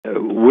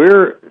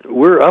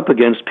you're up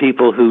against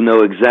people who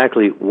know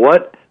exactly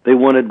what they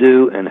want to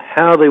do and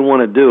how they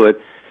want to do it.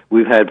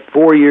 We've had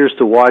 4 years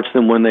to watch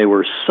them when they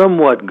were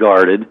somewhat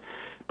guarded,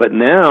 but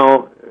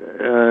now,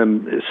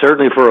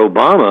 certainly for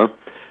Obama,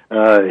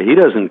 he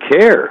doesn't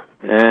care,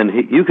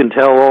 and you can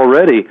tell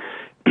already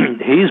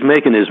he's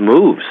making his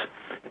moves,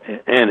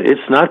 and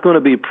it's not going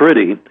to be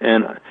pretty.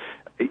 And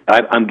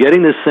I'm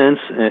getting this sense,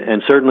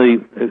 and certainly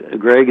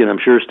Greg, and I'm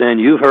sure Stan,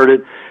 you've heard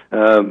it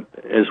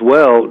as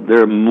well.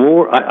 There are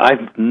more.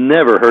 I've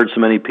never heard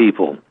so many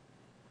people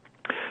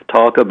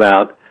talk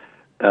about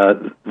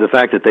the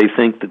fact that they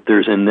think that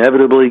there's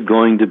inevitably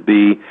going to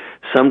be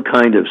some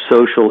kind of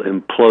social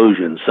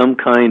implosion, some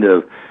kind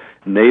of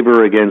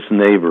neighbor against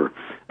neighbor,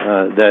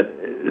 that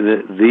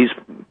these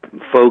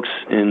folks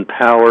in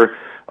power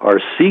are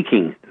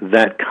seeking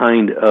that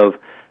kind of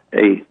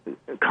a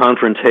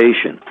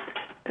confrontation,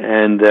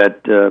 and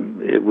that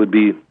it would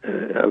be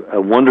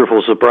a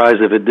wonderful surprise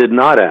if it did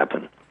not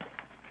happen.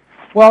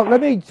 Well,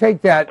 let me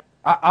take that.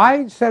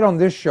 I said on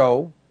this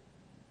show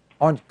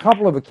on a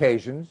couple of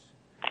occasions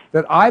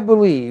that I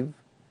believe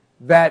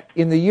that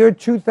in the year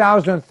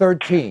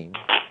 2013,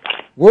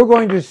 we're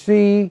going to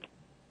see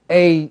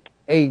an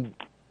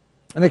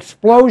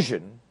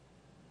explosion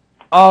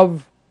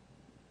of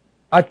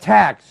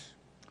attacks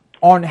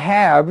on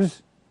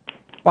haves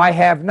by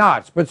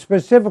have-nots, but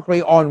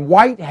specifically on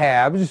white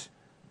haves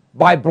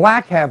by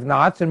black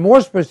have-nots, and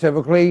more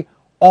specifically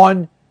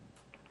on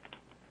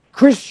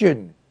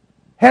Christian,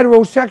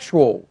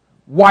 heterosexual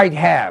white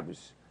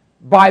haves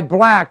by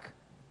black,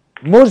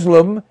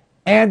 Muslim,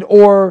 and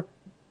or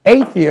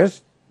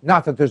atheist,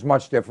 not that there's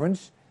much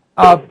difference,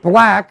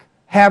 black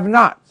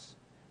have-nots.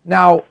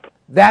 Now,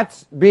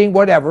 that's being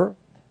whatever,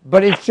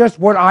 but it's just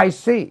what I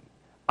see.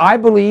 I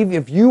believe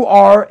if you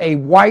are a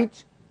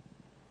white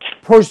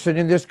person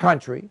in this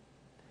country,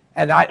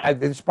 and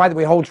this, by the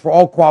way, holds for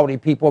all quality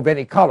people of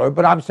any color,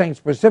 but I'm saying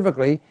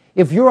specifically,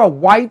 if you're a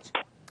white,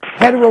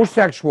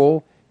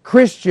 heterosexual,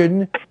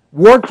 Christian,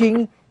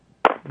 working,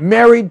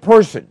 married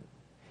person,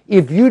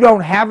 if you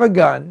don't have a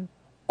gun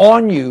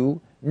on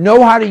you,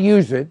 know how to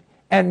use it,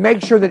 and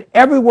make sure that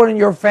everyone in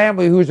your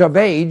family who's of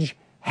age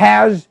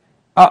has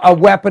a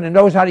weapon and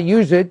knows how to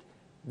use it,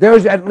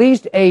 there's at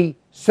least a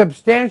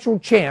substantial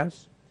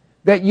chance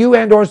that you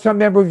and or some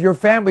member of your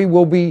family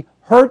will be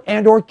hurt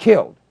and or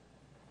killed.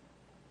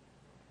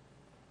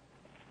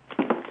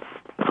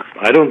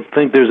 I don't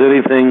think there's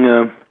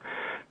anything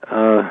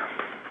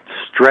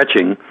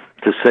stretching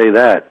to say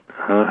that.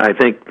 I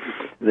think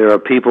there are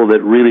people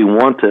that really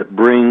want to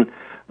bring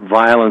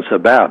violence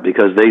about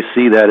because they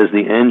see that as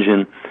the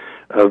engine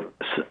of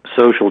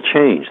social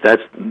change.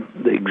 That's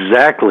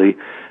exactly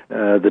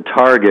the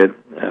target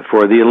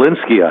for the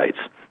Alinskyites.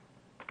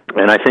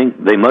 And I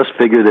think they must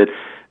figure that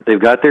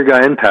they've got their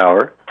guy in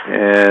power,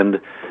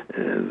 and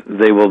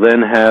they will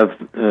then have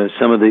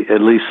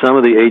at least some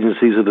of the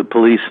agencies of the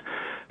police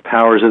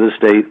powers of the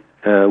state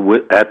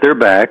at their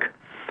back,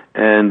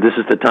 and this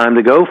is the time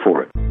to go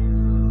for it.